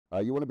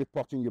You want to be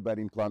potting your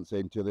bedding plants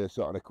into the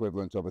sort of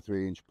equivalent of a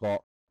 3-inch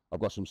pot. I've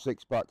got some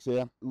 6-packs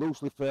here.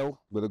 Loosely fill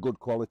with a good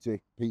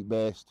quality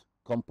peat-based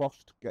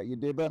compost. Get your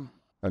dibber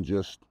and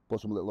just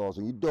put some little holes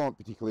in. You don't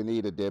particularly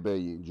need a dibber,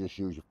 you can just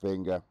use your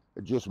finger.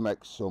 It just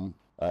makes some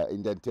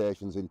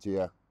indentations into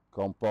your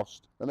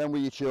compost. And then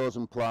with your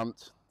chosen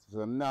plant, it's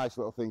a nice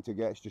little thing to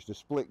get. It's just a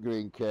split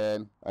green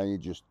cane, and you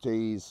just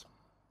tease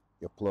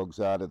your plugs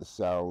out of the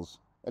cells,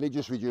 and it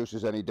just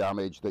reduces any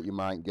damage that you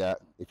might get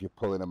if you're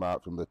pulling them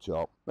out from the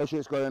top. Make sure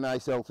it's got a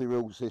nice healthy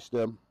root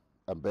system,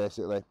 and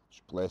basically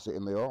just place it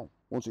in the hole.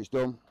 Once it's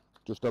done,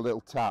 just a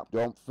little tap.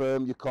 Don't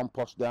firm your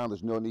compost down.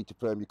 There's no need to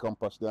firm your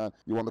compost down.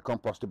 You want the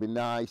compost to be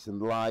nice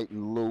and light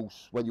and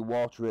loose. When you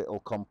water it, it'll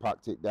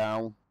compact it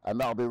down, and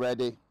that'll be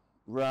ready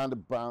around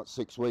about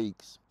 6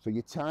 weeks. So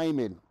your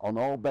timing on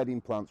all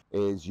bedding plants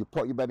is you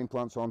put your bedding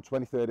plants on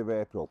 23rd of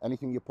April.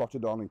 Anything you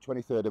potted on in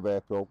 23rd of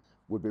April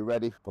would be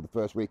ready for the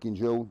first week in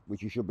June,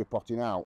 which you should be potting out